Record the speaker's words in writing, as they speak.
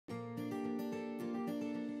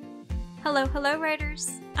Hello,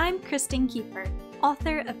 writers! I'm Kristen Kiefer,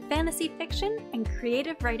 author of fantasy fiction and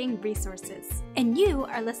creative writing resources, and you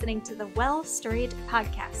are listening to the Well Storied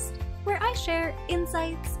podcast, where I share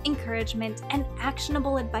insights, encouragement, and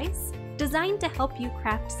actionable advice designed to help you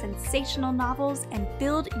craft sensational novels and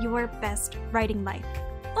build your best writing life,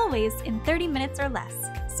 always in 30 minutes or less,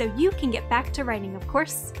 so you can get back to writing, of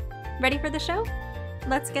course. Ready for the show?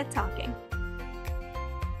 Let's get talking.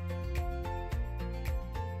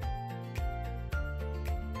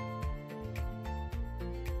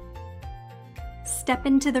 Step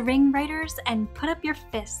into the ring, writers, and put up your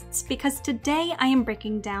fists, because today I am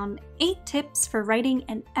breaking down 8 tips for writing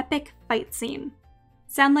an epic fight scene.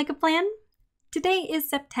 Sound like a plan? Today is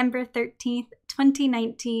September 13th,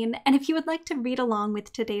 2019, and if you would like to read along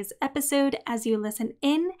with today's episode as you listen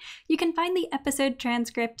in, you can find the episode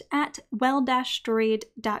transcript at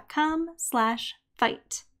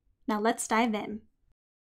well-storied.com/fight. Now let's dive in.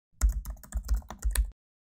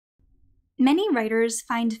 Many writers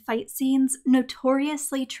find fight scenes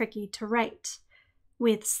notoriously tricky to write.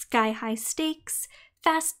 With sky-high stakes,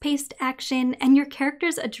 fast-paced action, and your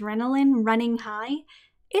character's adrenaline running high,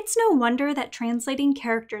 it's no wonder that translating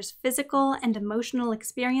characters' physical and emotional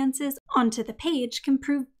experiences onto the page can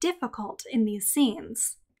prove difficult in these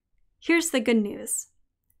scenes. Here's the good news.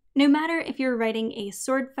 No matter if you're writing a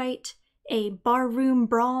sword fight, a barroom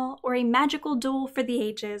brawl, or a magical duel for the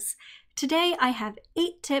ages, today I have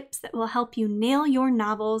 8 tips that will help you nail your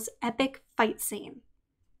novel's epic fight scene.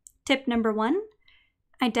 Tip number 1,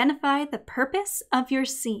 identify the purpose of your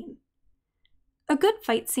scene. A good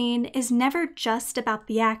fight scene is never just about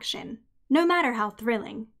the action, no matter how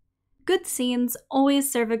thrilling. Good scenes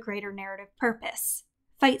always serve a greater narrative purpose.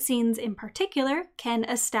 Fight scenes in particular can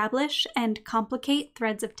establish and complicate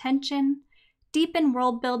threads of tension, deepen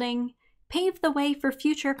world building, pave the way for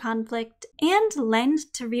future conflict, and lend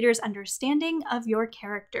to readers' understanding of your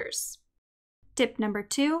characters. Tip number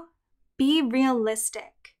 2, be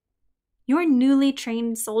realistic. Your newly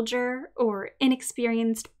trained soldier or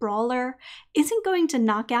inexperienced brawler isn't going to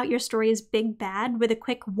knock out your story's big bad with a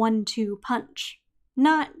quick 1-2 punch.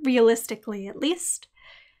 Not realistically, at least.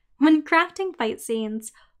 When crafting fight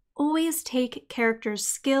scenes, always take characters'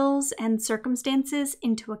 skills and circumstances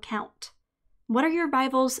into account. What are your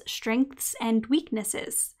rivals' strengths and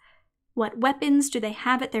weaknesses? What weapons do they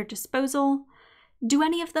have at their disposal? Do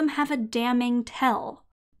any of them have a damning tell?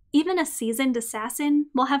 Even a seasoned assassin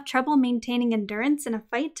will have trouble maintaining endurance in a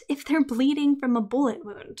fight if they're bleeding from a bullet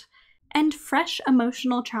wound. And fresh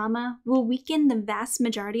emotional trauma will weaken the vast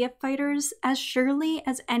majority of fighters as surely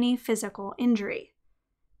as any physical injury.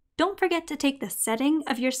 Don't forget to take the setting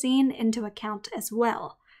of your scene into account as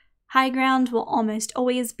well. High ground will almost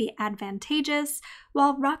always be advantageous,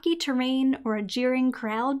 while rocky terrain or a jeering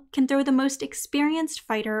crowd can throw the most experienced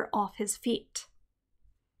fighter off his feet.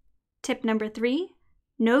 Tip number 3,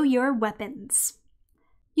 know your weapons.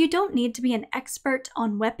 You don't need to be an expert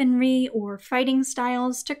on weaponry or fighting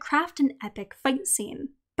styles to craft an epic fight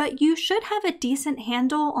scene, but you should have a decent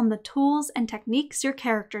handle on the tools and techniques your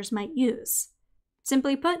characters might use.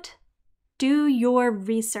 Simply put, do your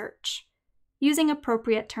research. Using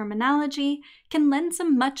appropriate terminology can lend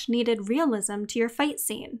some much-needed realism to your fight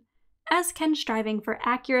scene, as can striving for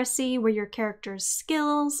accuracy where your character's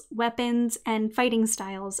skills, weapons, and fighting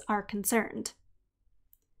styles are concerned.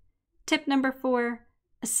 Tip number 4,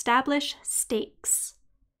 establish stakes.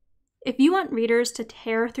 If you want readers to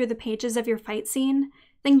tear through the pages of your fight scene,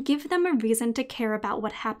 then give them a reason to care about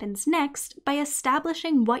what happens next by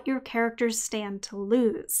establishing what your characters stand to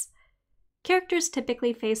lose. Characters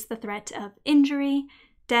typically face the threat of injury,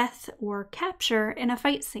 death, or capture in a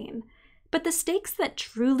fight scene, but the stakes that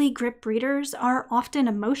truly grip readers are often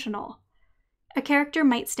emotional. A character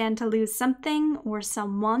might stand to lose something or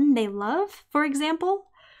someone they love, for example,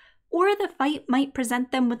 or the fight might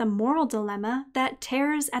present them with a moral dilemma that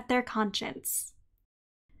tears at their conscience.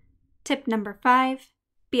 Tip number 5,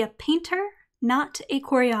 be a painter, not a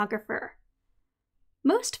choreographer.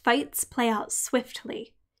 Most fights play out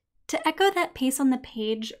swiftly. To echo that pace on the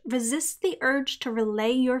page, resist the urge to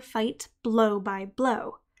relay your fight blow by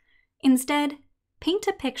blow. Instead, paint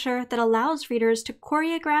a picture that allows readers to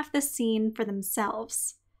choreograph the scene for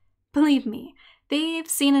themselves. Believe me, they've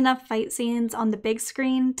seen enough fight scenes on the big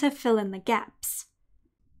screen to fill in the gaps.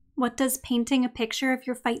 What does painting a picture of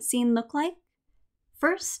your fight scene look like?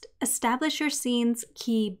 First, establish your scene's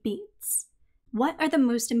key beats. What are the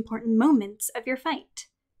most important moments of your fight?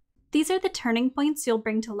 These are the turning points you'll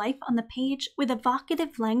bring to life on the page with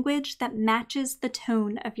evocative language that matches the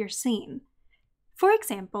tone of your scene. For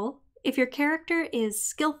example, If your character is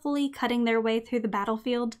skillfully cutting their way through the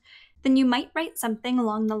battlefield, then you might write something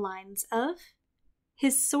along the lines of,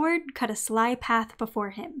 "His sword cut a sly path before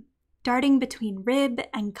him, darting between rib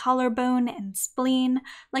and collarbone and spleen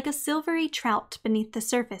like a silvery trout beneath the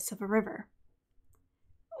surface of a river."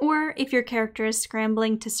 Or if your character is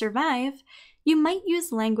scrambling to survive, you might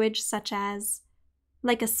use language such as,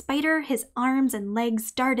 "Like a spider, his arms and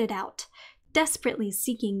legs darted out, desperately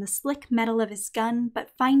seeking the slick metal of his gun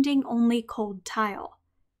but finding only cold tile.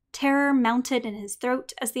 Terror mounted in his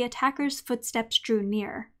throat as the attacker's footsteps drew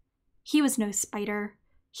near. He was no spider.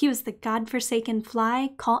 He was the godforsaken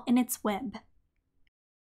fly caught in its web."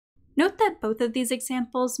 Note that both of these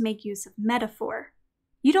examples make use of metaphor.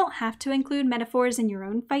 You don't have to include metaphors in your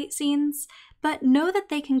own fight scenes, but know that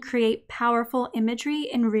they can create powerful imagery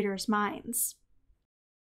in readers' minds.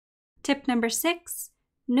 Tip number 6,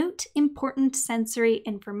 note important sensory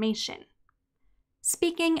information.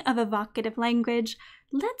 Speaking of evocative language,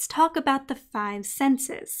 let's talk about the 5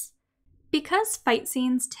 senses. Because fight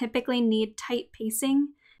scenes typically need tight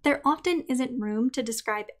pacing, there often isn't room to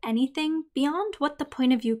describe anything beyond what the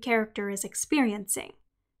point of view character is experiencing.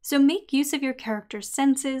 So make use of your character's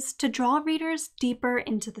senses to draw readers deeper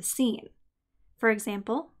into the scene. For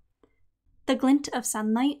example, the glint of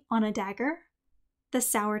sunlight on a dagger, the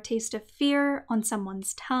sour taste of fear on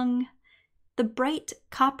someone's tongue, the bright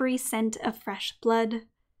coppery scent of fresh blood,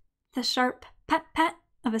 the sharp pat-pat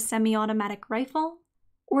of a semi-automatic rifle,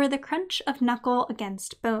 or the crunch of knuckle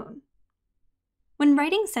against bone. When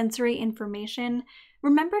writing sensory information,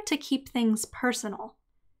 remember to keep things personal.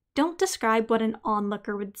 Don't describe what an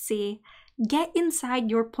onlooker would see. Get inside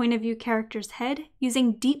your point of view character's head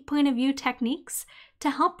using deep point of view techniques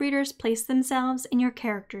to help readers place themselves in your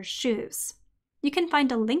character's shoes. You can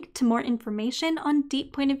find a link to more information on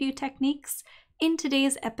deep point of view techniques in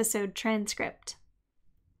today's episode transcript.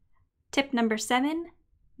 Tip number 7,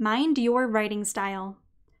 mind your writing style.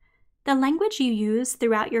 The language you use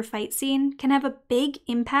throughout your fight scene can have a big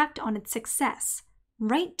impact on its success,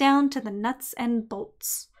 right down to the nuts and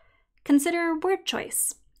bolts. Consider word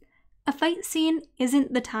choice. A fight scene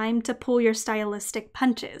isn't the time to pull your stylistic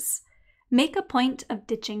punches. Make a point of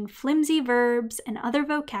ditching flimsy verbs and other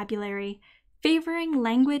vocabulary, favoring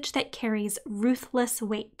language that carries ruthless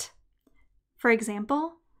weight. For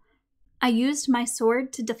example, "I used my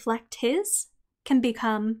sword to deflect his" can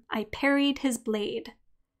become "I parried his blade."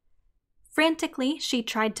 "Frantically, she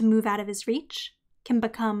tried to move out of his reach" can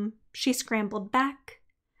become "she scrambled back."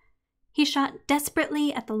 "He shot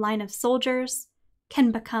desperately at the line of soldiers"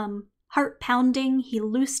 can become "heart-pounding, he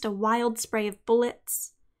loosed a wild spray of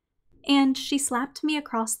bullets." And "she slapped me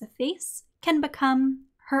across the face" can become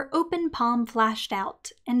 "her open palm flashed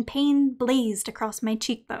out and pain blazed across my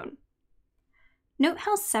cheekbone." Note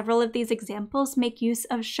how several of these examples make use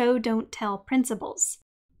of show-don't-tell principles.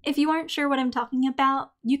 If you aren't sure what I'm talking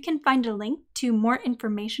about, you can find a link to more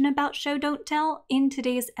information about show-don't-tell in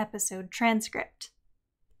today's episode transcript.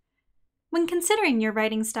 When considering your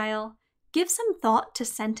writing style, give some thought to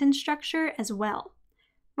sentence structure as well.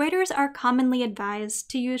 Writers are commonly advised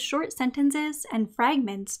to use short sentences and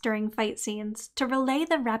fragments during fight scenes to relay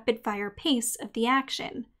the rapid-fire pace of the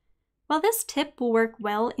action. While this tip will work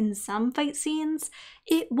well in some fight scenes,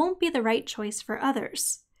 it won't be the right choice for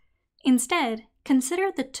others. Instead,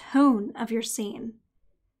 consider the tone of your scene.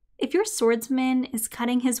 If your swordsman is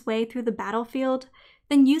cutting his way through the battlefield,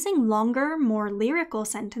 then using longer, more lyrical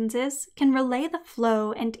sentences can relay the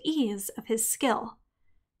flow and ease of his skill.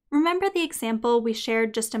 Remember the example we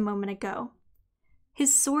shared just a moment ago.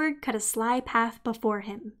 "His sword cut a sly path before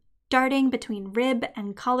him, darting between rib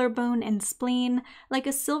and collarbone and spleen like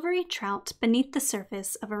a silvery trout beneath the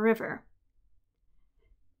surface of a river."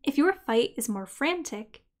 If your fight is more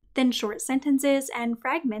frantic, then short sentences and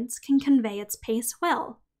fragments can convey its pace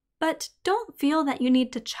well. But don't feel that you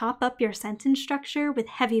need to chop up your sentence structure with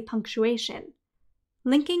heavy punctuation.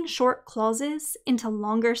 Linking short clauses into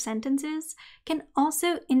longer sentences can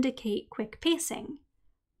also indicate quick pacing.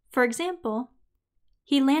 For example,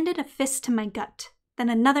 "He landed a fist to my gut, then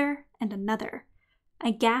another and another.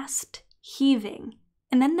 I gasped, heaving,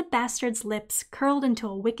 and then the bastard's lips curled into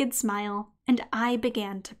a wicked smile, and I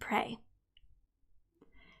began to pray."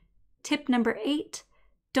 Tip number 8,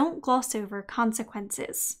 don't gloss over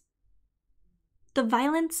consequences. The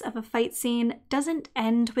violence of a fight scene doesn't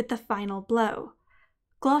end with the final blow.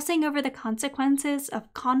 Glossing over the consequences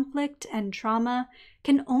of conflict and trauma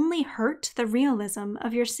can only hurt the realism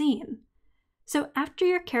of your scene. So after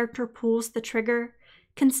your character pulls the trigger,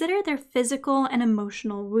 consider their physical and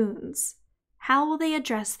emotional wounds. How will they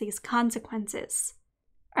address these consequences?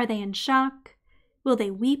 Are they in shock? Will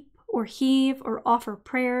they weep or heave or offer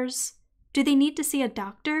prayers? Do they need to see a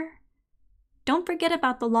doctor? Don't forget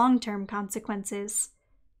about the long-term consequences.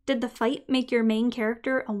 Did the fight make your main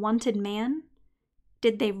character a wanted man?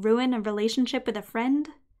 Did they ruin a relationship with a friend?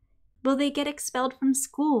 Will they get expelled from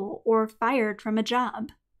school or fired from a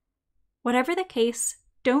job? Whatever the case,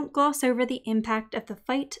 don't gloss over the impact of the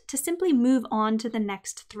fight to simply move on to the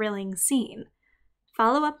next thrilling scene.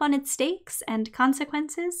 Follow up on its stakes and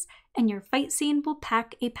consequences, and your fight scene will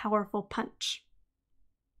pack a powerful punch.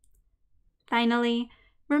 Finally,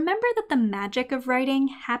 remember that the magic of writing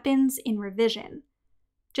happens in revision.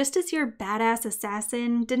 Just as your badass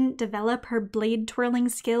assassin didn't develop her blade-twirling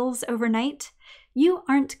skills overnight, you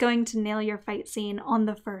aren't going to nail your fight scene on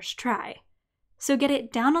the first try. So get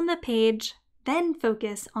it down on the page, then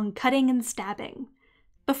focus on cutting and stabbing.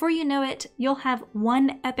 Before you know it, you'll have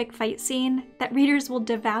one epic fight scene that readers will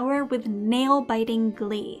devour with nail-biting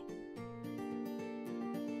glee.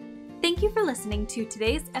 Thank you for listening to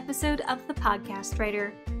today's episode of The Podcast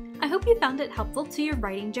Writer. I hope you found it helpful to your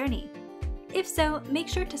writing journey. If so, make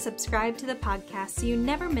sure to subscribe to the podcast so you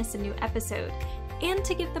never miss a new episode, and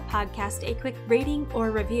to give the podcast a quick rating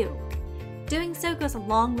or review. Doing so goes a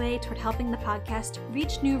long way toward helping the podcast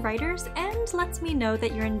reach new writers and lets me know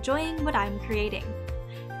that you're enjoying what I'm creating.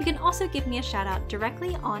 You can also give me a shout out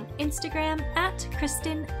directly on Instagram at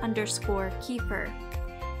Kristen_Kiefer.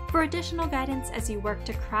 For additional guidance as you work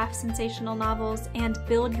to craft sensational novels and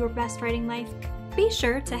build your best writing life, be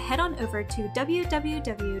sure to head on over to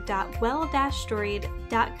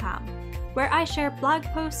www.well-storied.com, where I share blog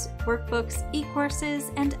posts, workbooks,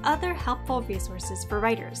 e-courses, and other helpful resources for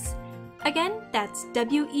writers. Again, that's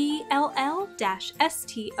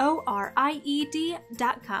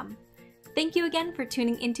well-storied.com. Thank you again for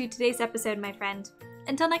tuning into today's episode, my friend.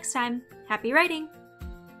 Until next time, happy writing!